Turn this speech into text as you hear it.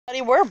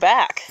We're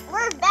back.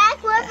 We're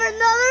back with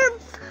another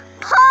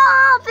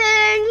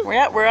popping.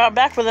 We're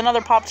back with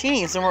another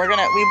Popteenies, and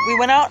we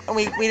went out and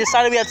we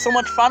decided we had so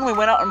much fun. We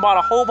went out and bought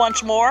a whole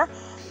bunch more.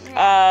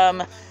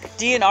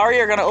 Dee and Ari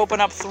are gonna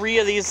open up 3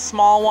 of these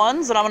small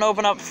ones, and I'm gonna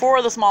open up 4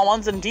 of the small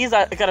ones. And Dee's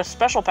got a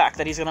special pack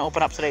that he's gonna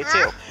open up today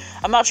too.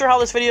 I'm not sure how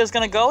this video is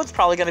gonna go. It's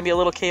probably gonna be a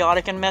little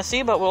chaotic and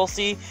messy, but we'll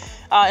see.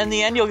 In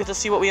the end, you'll get to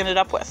see what we ended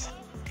up with.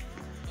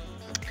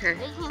 We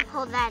can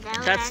pull that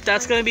out.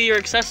 That's gonna be your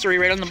accessory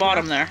right on the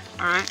bottom there.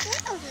 All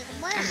right.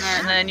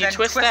 And then you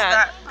twist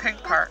that.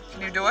 Pink part.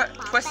 Can you do it?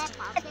 Twist.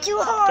 It's too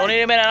hard. Don't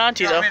need a minute on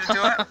you though. You want me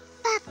to do it?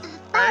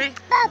 Ready?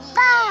 Pop.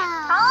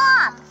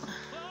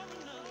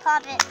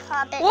 Pop it.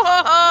 Pop it. Whoa!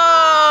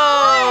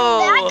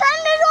 That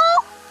kind of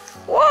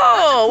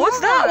Whoa! What's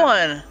that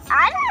one?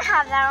 I don't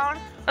have that one.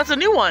 That's a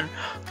new one.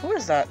 What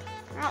is that?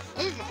 What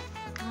is it?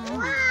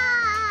 Wow.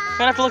 I'm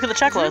gonna have to look at the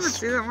I didn't checklist.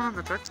 see that one on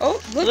the checklist.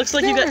 Oh, look, It looks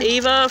like you got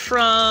Ava She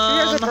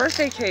has a from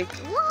birthday cake.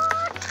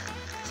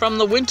 What?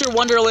 the Winter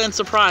Wonderland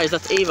surprise.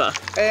 That's Ava.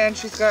 And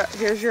she's got.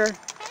 Here's your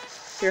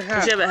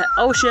hat.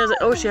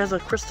 She has a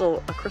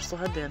crystal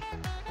headband.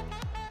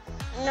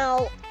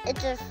 No,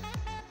 it's just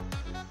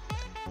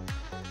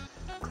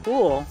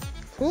Cool.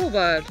 Cool,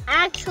 bud.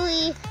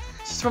 actually,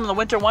 She's from the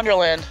Winter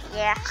Wonderland.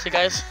 yeah. See,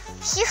 guys.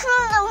 She's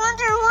from the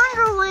Winter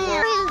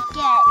Wonderland.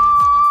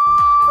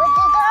 What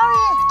did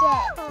Arius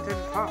get?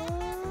 Didn't pop. Arius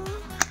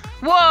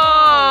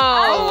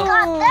Whoa!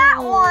 got that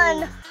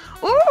one.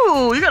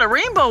 Ooh, you got a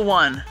rainbow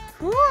one.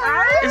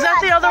 Arius Is that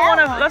the got other one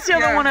of? one. That's the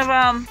other Yeah. one of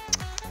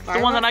the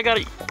one that I got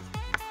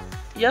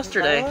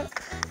yesterday. Violet?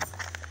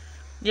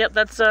 Yep,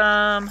 that's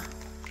I'm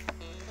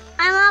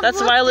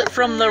That's Violet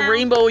from the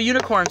Rainbow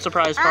Unicorn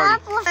surprise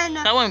party.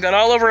 That one got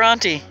all over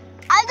Auntie.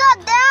 I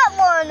got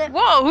that one.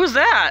 Whoa, who's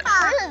that?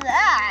 What is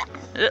that?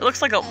 It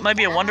looks like might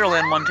be a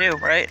Wonderland one too,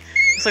 right?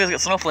 Looks like it's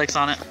got snowflakes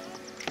on it.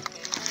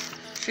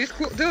 She's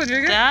cool. Dude,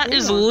 you're getting That cool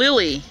is ones.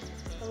 Lily.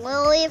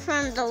 Lily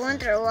from the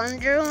Winter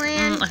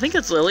Wonderland. I think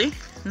it's Lily.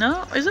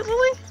 No, is it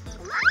Lily?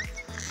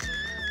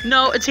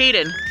 No, it's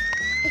Hayden.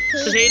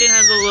 Because Hayden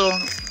has a little...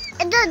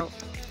 It does.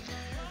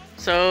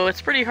 So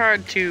it's pretty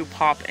hard to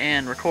pop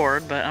and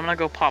record, but I'm gonna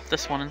go pop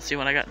this one and see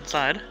what I got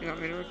inside. You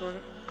want me to record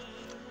it?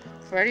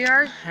 Ready,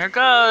 Ari? Here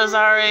goes,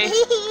 Ari.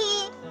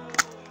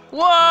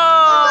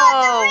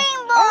 Whoa!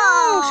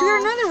 Oh, she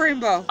got another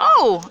rainbow.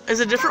 Oh, is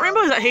it a different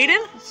rainbow? Is that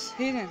Hayden? It's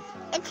Hayden.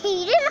 It's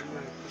Hayden.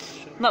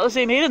 Not the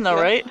same Hayden though,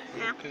 Yeah. right?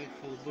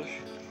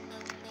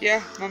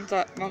 Yeah, Mom's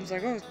like,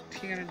 oh, is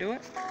he gonna do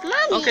it?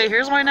 Mommy. Okay,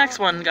 here's my next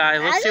one, guys.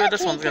 Let's see what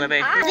this one's gonna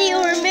be. They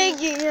were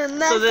making a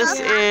mess. So this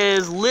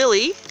is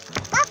Lily,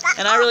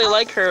 and I really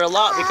like her a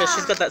lot because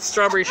she's got that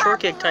strawberry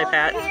shortcake type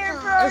hat.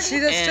 Oh, she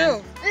does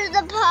And- too. There's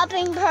the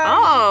popping party.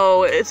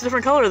 Oh, it's a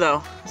different color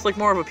though. It's like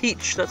more of a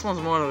peach. That one's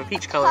more of a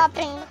peach color.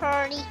 Popping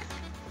party.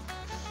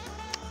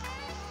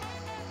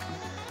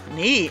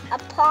 Neat. A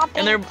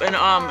popping.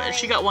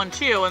 She got one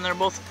too, and they're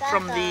both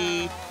from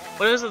the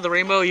what is it? The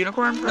Rainbow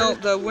Unicorn? No,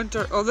 the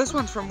winter. Oh, this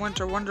one's from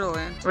Winter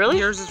Wonderland. Really?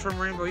 Yours is from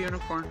Rainbow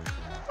Unicorn.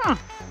 Huh.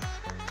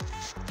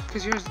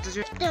 Cause yours does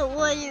your.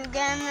 What you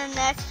get in the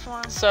next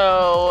one?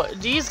 So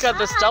Dee's got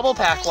this double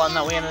pack one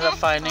that we ended up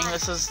finding.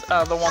 This is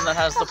the one that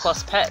has the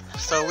plus pet.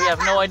 So we have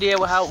no idea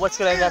what's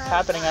gonna end up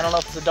happening. I don't know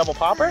if it's a double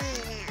popper.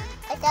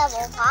 A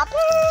double popper?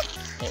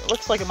 It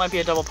looks like it might be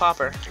a double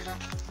popper.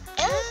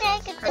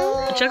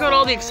 And Check out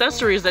all the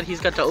accessories that he's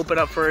got to open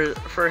up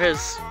for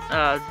his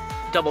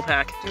double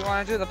pack. Do you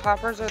want to do the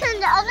poppers? Or... the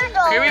other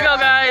door. Here we go,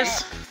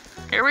 guys.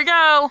 Here we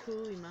go.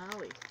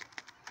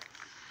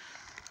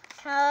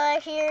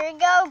 Here we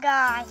go,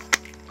 guys.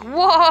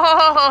 Whoa!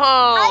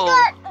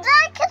 I got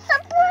that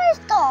surprise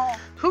doll.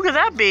 Who could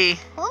that be?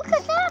 Who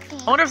could that be?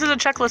 I wonder if there's a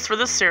checklist for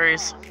this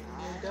series.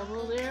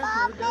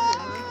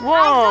 Poppin'.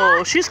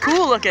 Whoa, she's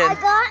cool looking. I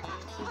got.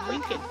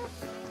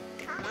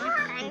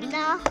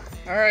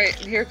 All right,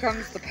 here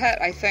comes the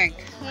pet. I think.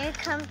 Here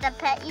comes the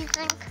pet. You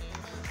think?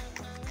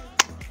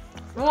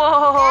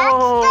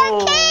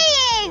 Whoa!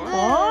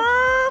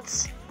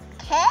 That's the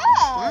cake.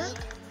 What? Cake.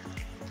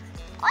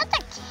 What's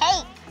a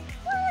cake?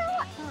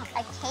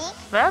 A cake?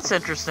 That's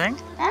interesting.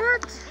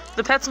 What?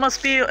 The pets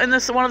must be in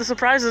this one of the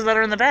surprises that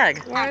are in the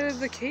bag. Why did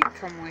the cake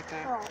come like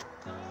that?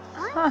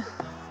 Huh.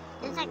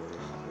 It's a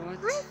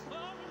What?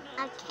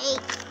 cake.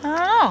 I don't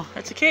know.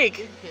 It's a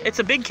cake. It's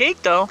a big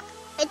cake though.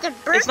 It's a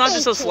birthday. It's not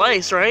just a cake.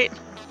 slice, right?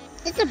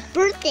 It's a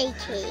birthday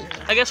cake.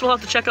 I guess we'll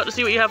have to check out to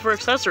see what you have for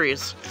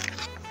accessories.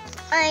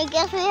 I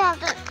guess we have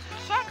to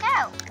check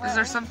out. Is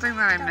there something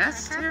that I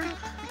missed here?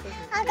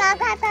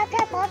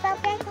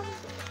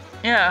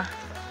 Yeah.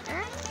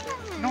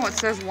 No, it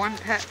says one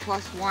pet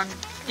plus one.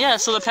 Yeah,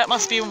 so the pet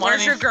must be one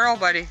Where's of your the... girl,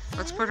 buddy?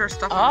 Let's put her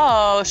stuff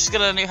on. Oh, she's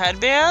got a new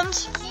headband?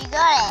 She got it.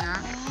 Yeah.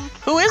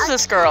 Who is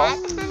this girl?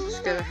 She's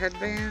got a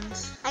headband.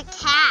 A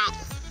cat.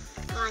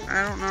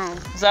 I don't know.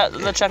 Is that the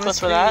It checklist must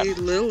for that? be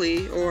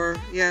Lily or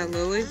yeah,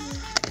 Lily.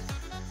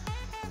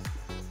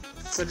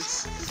 But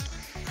it's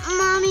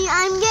Mommy,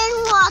 I'm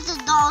getting lots of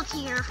dolls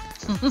here.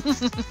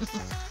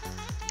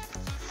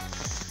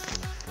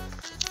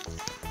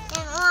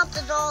 Getting lots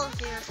of dolls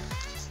here.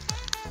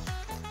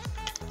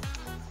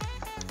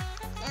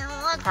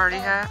 party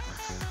hat.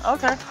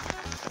 Okay.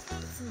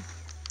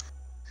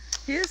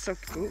 He is so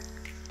cute.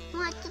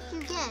 What did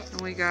you get?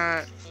 And we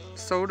got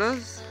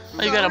sodas.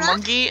 Oh, you got a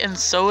monkey and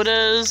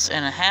sodas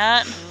and a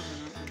hat.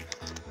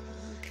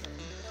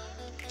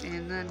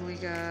 And then we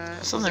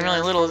got Something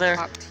really little there.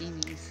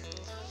 Popteenies.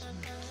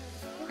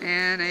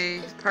 And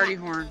a party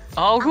horn.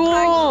 Oh,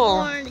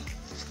 cool.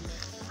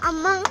 A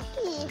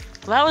monkey.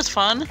 That was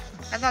fun.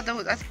 I thought that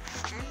was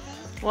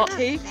Well,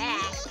 cake.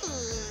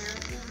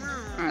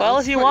 well,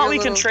 if you want, we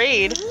can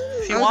trade.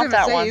 If you want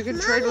that one. You can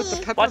trade with the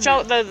peppermint. Watch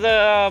out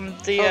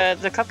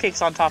the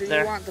cupcakes on top Do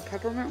there. you want the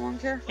peppermint one,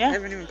 Care? Yeah. I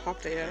haven't even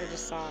popped it yet. I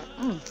just saw it.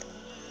 Mm.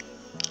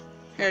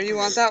 Here, you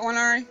want that one,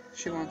 Ari?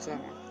 She wants that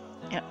one.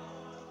 Yeah.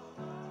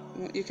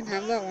 Well, you can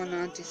have that one,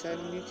 Auntie said,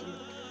 and you can.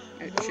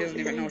 She doesn't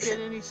even know. Get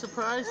any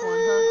surprise one,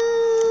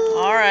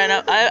 huh? All right,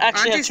 I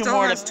actually Auntie have two still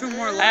more. has 2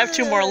 more left. I have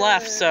 2 more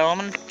left, so I'm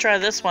gonna try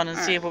this one and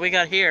see what we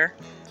got here.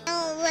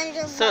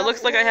 So it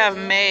looks like I have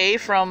May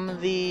from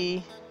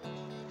the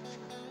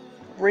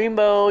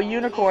Rainbow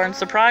Unicorn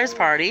Surprise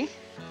Party.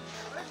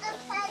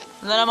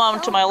 And then I'm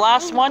on to my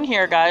last one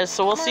here, guys.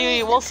 So we'll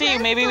see. We'll see.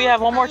 Maybe we have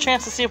one more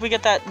chance to see if we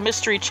get that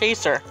mystery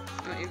chaser.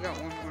 Oh, you got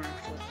one more.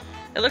 Actually.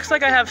 It looks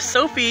like I have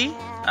Sophie,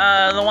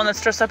 the one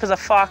that's dressed up as a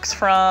fox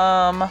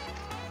from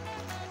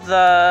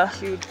the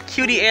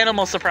Cutie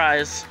Animal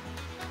Surprise.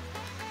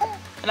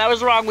 And I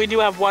was wrong. We do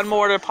have one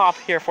more to pop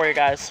here for you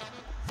guys.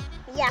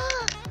 Yeah.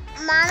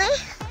 Mommy?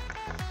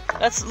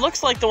 That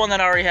looks like the one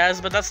that Ari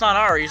has, but that's not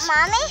Ari's.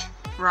 Mommy?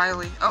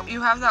 Riley. Oh,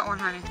 you have that one,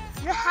 honey.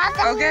 You have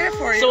I'll get it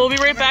for you. So we'll be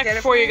right I'm gonna back get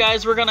it for you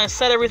guys. We're gonna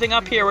set everything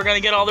up here. We're gonna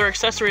get all their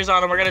accessories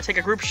on, and we're gonna take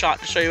a group shot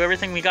to show you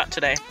everything we got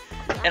today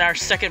in our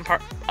second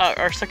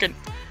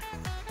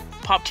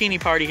Popteenie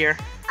party here.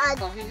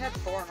 Well, he had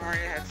 4 and Ari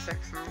had 6.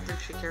 I don't think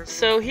she cares.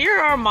 So here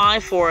are my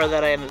 4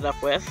 that I ended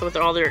up with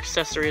all their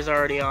accessories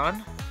already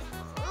on.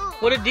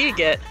 What did Dee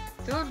get?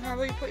 Dylan, how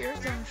about you put yours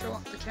down and show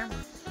up the camera?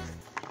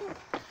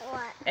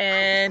 What?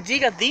 And Dee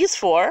got these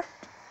 4.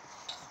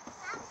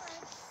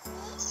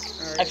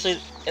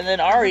 Actually, and then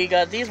Ari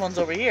got these ones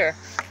over here.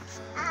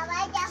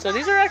 So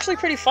these are actually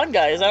pretty fun,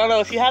 guys. I don't know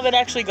if you haven't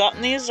actually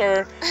gotten these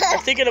or are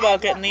thinking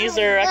about getting these.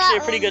 They're actually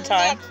a pretty good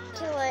time.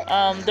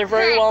 They're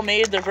very well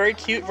made. They're very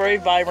cute, very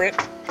vibrant,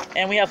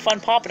 and we have fun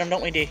popping them,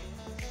 don't we, Dee?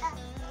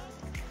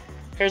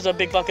 Here's a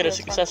big bucket of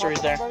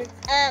accessories there. Mommy,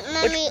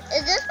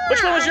 is this one?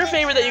 Which one was your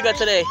favorite that you got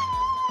today?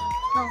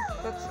 No,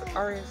 that's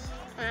Ari's.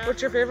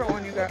 What's your favorite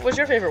one you got? What's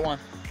your favorite one?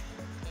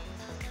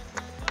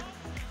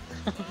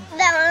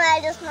 That one I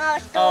just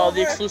knocked Oh, over.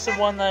 the exclusive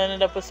one that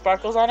ended up with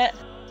sparkles on it?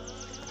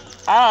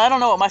 I don't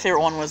know what my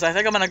favorite one was. I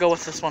think I'm going to go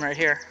with this one right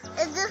here.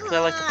 Is this I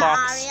like the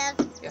box.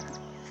 Yeah.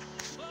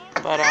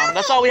 But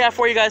that's all we have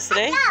for you guys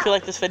today. If you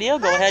like this video,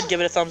 go ahead,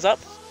 give it a thumbs up,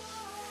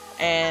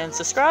 and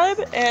subscribe,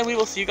 and we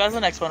will see you guys in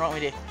the next one, won't we,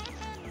 Dee?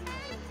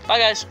 Bye,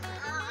 guys.